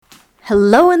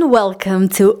Hello and welcome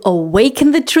to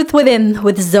Awaken the Truth Within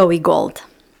with Zoe Gold.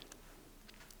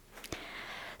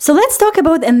 So let's talk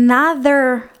about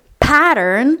another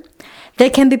pattern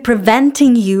that can be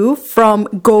preventing you from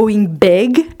going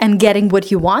big and getting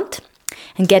what you want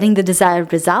and getting the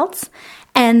desired results,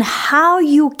 and how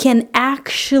you can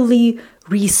actually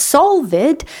resolve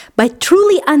it by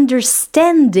truly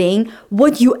understanding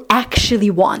what you actually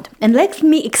want. And let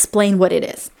me explain what it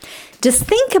is. Just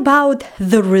think about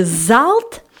the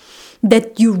result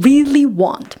that you really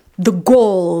want, the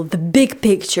goal, the big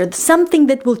picture, something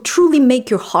that will truly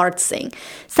make your heart sing,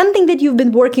 something that you've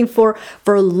been working for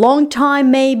a long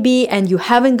time maybe, and you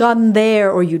haven't gotten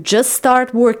there, or you just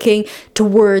start working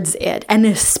towards it. And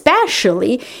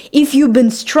especially if you've been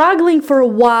struggling for a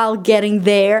while getting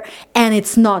there and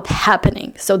it's not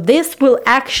happening. So this will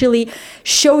actually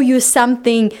show you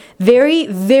something very,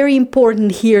 very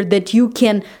important here that you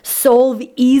can solve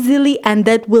easily, and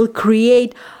that will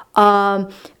create a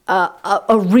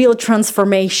real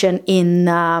transformation in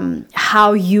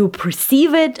how you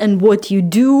perceive it and what you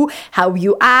do, how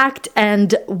you act,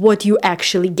 and what you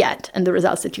actually get and the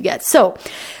results that you get. So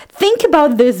think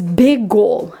about this big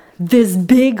goal, this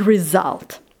big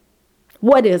result.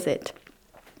 What is it?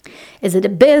 Is it a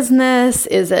business?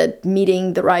 Is it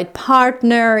meeting the right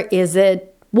partner?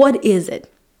 What is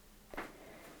it?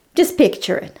 Just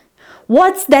picture it.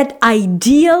 What's that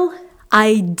ideal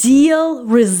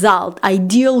result,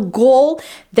 ideal goal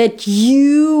that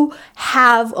you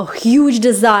have a huge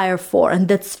desire for, and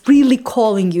that's really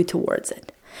calling you towards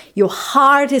it? Your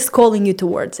heart is calling you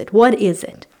towards it. What is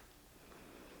it?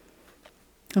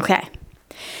 Okay.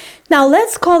 Now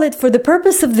let's call it, for the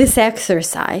purpose of this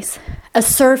exercise, a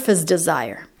surface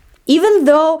desire. Even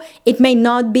though it may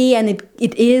not be, and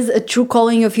it is a true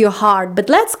calling of your heart, but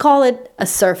let's call it a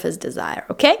surface desire,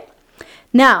 okay?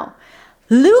 Now,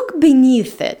 look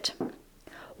beneath it.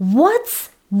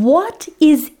 What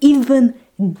is even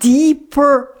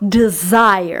deeper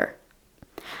desire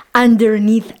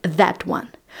underneath that one?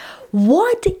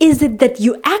 What is it that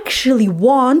you actually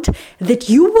want, that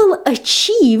you will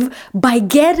achieve by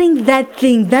getting that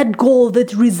thing, that goal,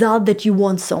 that result that you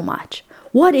want so much?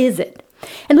 What is it?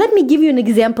 And let me give you an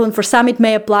example, and for some it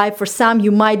may apply, for some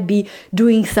you might be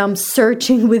doing some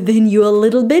searching within you a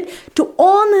little bit to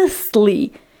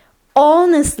honestly,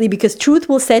 because truth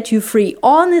will set you free,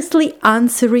 honestly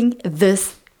answering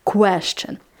this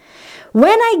question.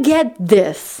 When I get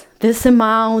this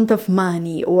amount of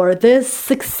money, or this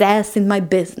success in my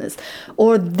business,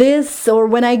 or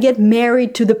when I get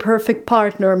married to the perfect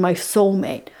partner, my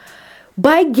soulmate,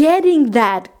 by getting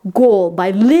that goal, by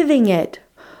living it,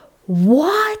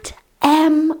 what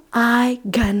am I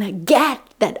gonna get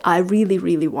that I really,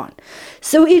 really want?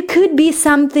 So it could be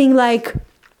something like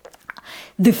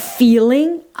the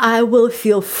feeling I will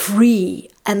feel free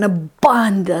and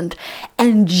abundant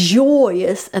and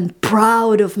joyous and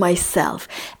proud of myself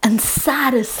and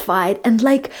satisfied and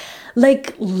like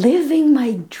living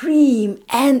my dream.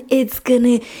 And it's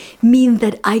gonna mean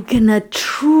that I'm gonna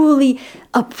truly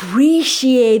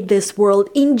appreciate this world,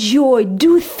 enjoy,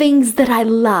 do things that I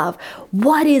love.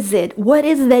 What is it? What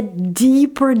is that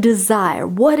deeper desire?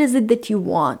 What is it that you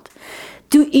want?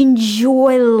 To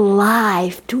enjoy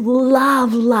life, to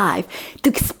love life, to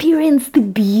experience the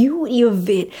beauty of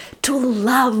it, to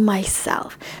love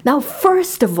myself. Now,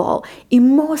 first of all,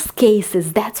 in most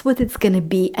cases, that's what it's going to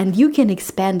be, and you can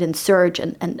expand and search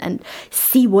and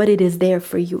see what it is there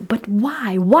for you. But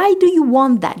why? Why do you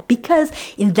want that? Because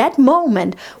in that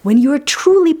moment, when you're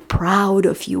truly proud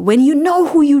of you, when you know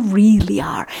who you really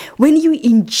are, when you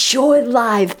enjoy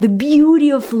life, the beauty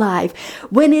of life,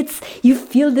 when you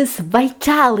feel this vitality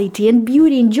and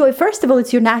beauty and joy. First of all,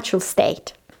 it's your natural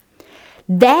state.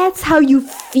 That's how you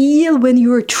feel when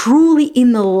you're truly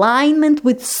in alignment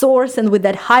with Source and with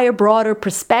that higher, broader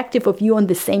perspective of you on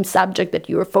the same subject that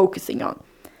you're focusing on.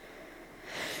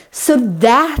 So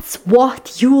that's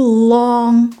what you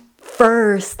long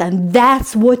first, and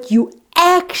that's what you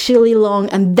actually long,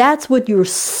 and that's what your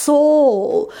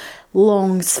soul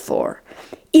longs for,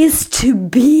 is to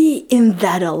be in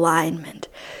that alignment.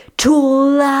 To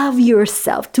love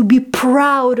yourself, to be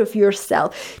proud of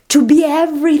yourself, to be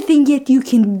everything that you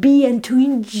can be, and to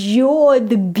enjoy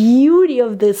the beauty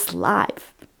of this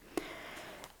life.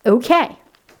 Okay,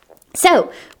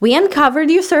 so we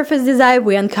uncovered your surface desire,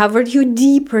 we uncovered your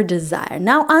deeper desire.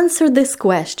 Now answer these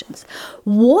questions.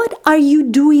 What are you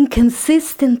doing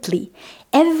consistently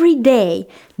every day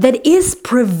that is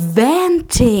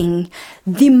preventing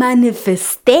the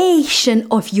manifestation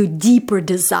of your deeper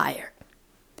desire?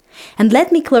 And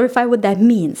let me clarify what that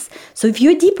means. So if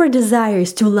your deeper desire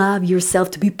is to love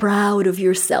yourself, to be proud of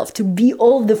yourself, to be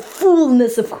all the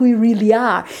fullness of who you really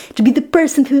are, to be the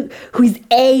person who is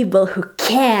able, who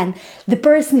can, the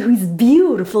person who is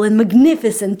beautiful and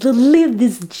magnificent, to live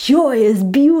this joyous,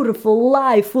 beautiful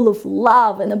life full of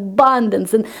love and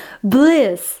abundance and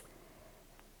bliss.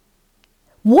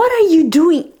 What are you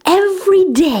doing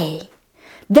every day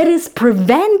that is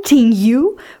preventing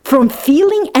you from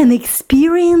feeling and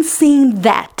experiencing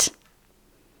that?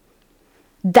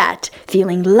 That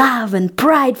feeling love and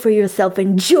pride for yourself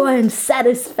and joy and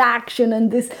satisfaction and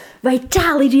this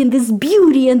vitality and this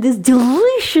beauty and this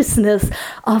deliciousness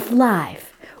of life.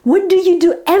 What do you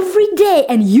do every day?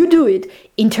 And you do it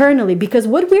internally, because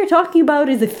what we're talking about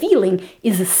is a feeling,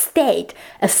 is a state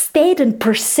and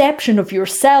perception of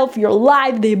yourself, your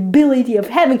life, the ability of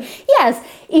having. Yes,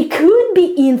 it could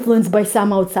be influenced by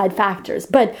some outside factors,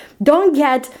 but don't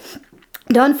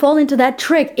fall into that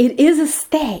trick. It is a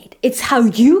state. It's how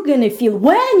you're going to feel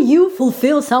when you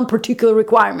fulfill some particular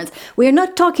requirements. We are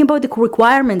not talking about the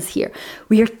requirements here.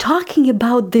 We are talking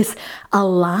about this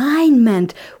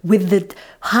alignment with the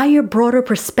higher, broader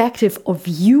perspective of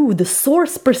you, the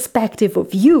source perspective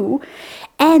of you,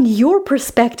 and your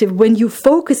perspective when you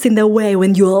focus in that way,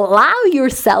 when you allow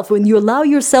yourself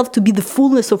to be the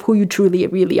fullness of who you truly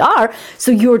really are.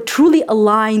 So you're truly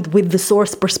aligned with the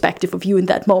source perspective of you in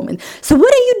that moment. So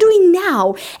what are you doing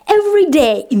now, every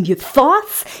day, in your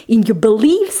thoughts, in your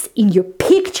beliefs, in your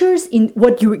pictures, in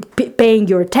what you're paying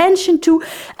your attention to,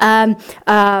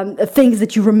 things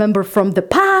that you remember from the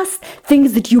past,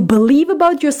 things that you believe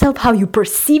about yourself, how you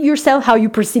perceive yourself, how you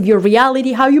perceive your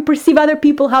reality, how you perceive other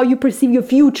people, how you perceive your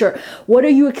future. What are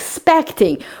you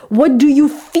expecting? What do you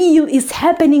feel is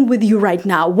happening with you right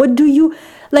now?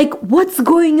 What's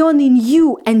going on in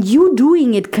you, and you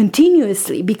doing it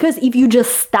continuously? Because if you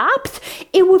just stopped,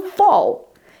 it would fall.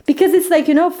 Because it's like,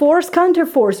 force, counter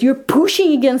force. You're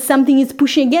pushing against something, it's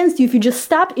pushing against you. If you just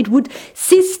stop, it would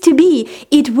cease to be.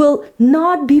 It will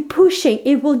not be pushing,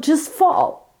 it will just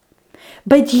fall.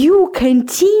 But you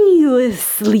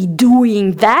continuously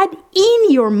doing that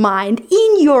in your mind,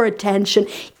 in your attention,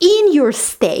 in your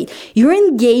state. You're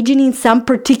engaging in some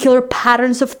particular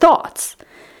patterns of thoughts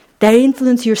that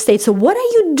influence your state. So what are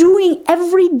you doing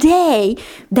every day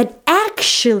that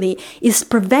actually is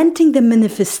preventing the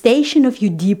manifestation of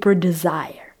your deeper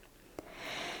desire?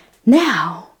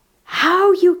 Now,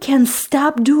 how you can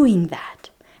stop doing that?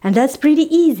 And that's pretty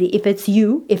easy. If it's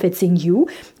in you,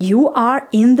 you are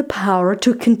in the power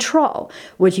to control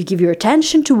what you give your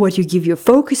attention to, what you give your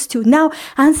focus to. Now,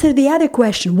 answer the other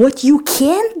question. What you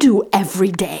can do every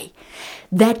day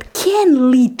that can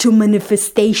lead to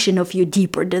manifestation of your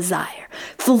deeper desire,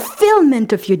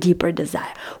 fulfillment of your deeper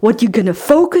desire. What you're going to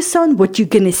focus on, what you're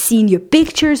going to see in your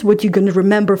pictures, what you're going to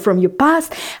remember from your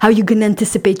past, how you're going to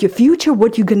anticipate your future,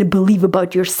 what you're going to believe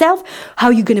about yourself,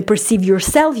 how you're going to perceive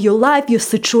yourself, your life, your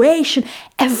situation,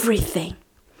 everything.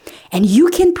 And you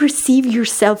can perceive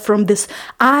yourself from this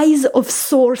eyes of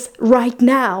source right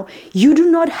now. You do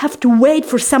not have to wait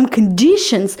for some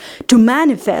conditions to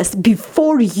manifest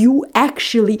before you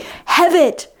actually have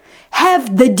it.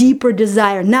 Have the deeper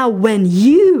desire. Now, when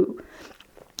you,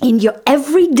 in your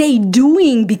everyday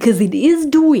doing, because it is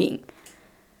doing,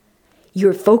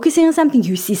 you're focusing on something,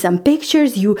 you see some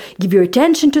pictures, you give your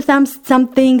attention to some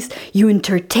things, you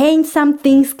entertain some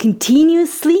things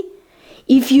continuously.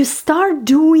 If you start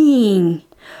doing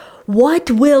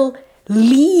what will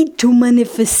lead to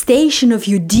manifestation of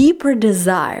your deeper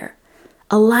desire,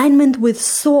 alignment with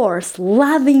source,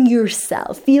 loving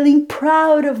yourself, feeling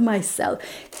proud of myself,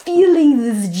 feeling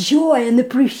this joy and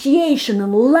appreciation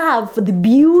and love for the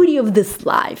beauty of this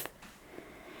life,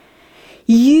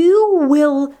 you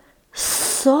will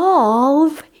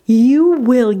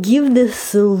give the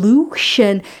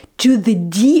solution to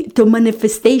the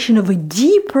manifestation of a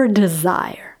deeper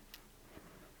desire.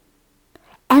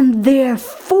 And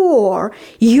therefore,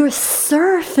 your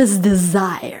surface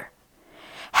desire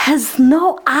has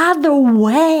no other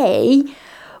way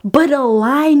but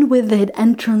align with it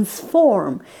and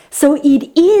transform. So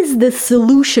it is the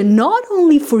solution not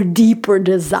only for deeper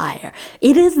desire,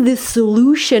 it is the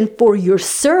solution for your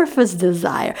surface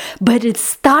desire, but it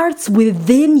starts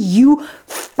within you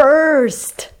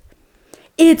first.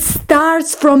 It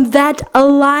starts from that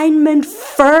alignment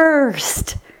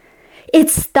first. It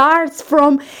starts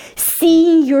from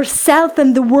seeing yourself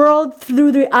and the world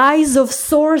through the eyes of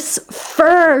source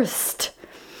first.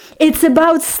 It's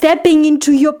about stepping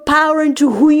into your power, into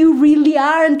who you really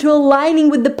are, and to aligning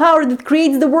with the power that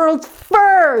creates the world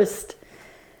first.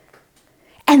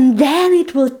 And then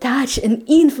it will touch and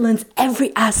influence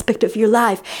every aspect of your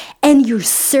life. And your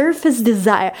surface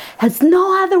desire has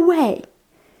no other way.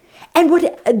 And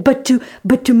but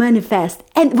to manifest.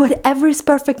 And whatever is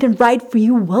perfect and right for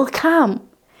you will come.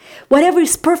 Whatever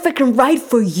is perfect and right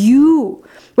for you.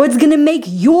 What's going to make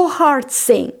your heart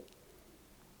sing.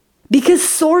 Because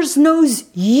Source knows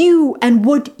you and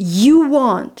what you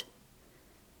want.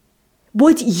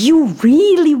 What you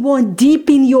really want deep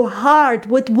in your heart.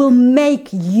 What will make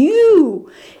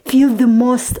you feel the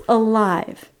most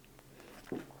alive.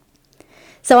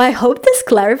 So I hope this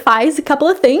clarifies a couple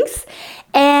of things.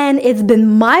 And it's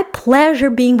been my pleasure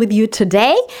being with you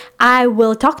today. I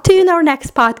will talk to you in our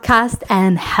next podcast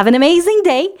and have an amazing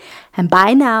day. And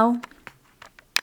bye now.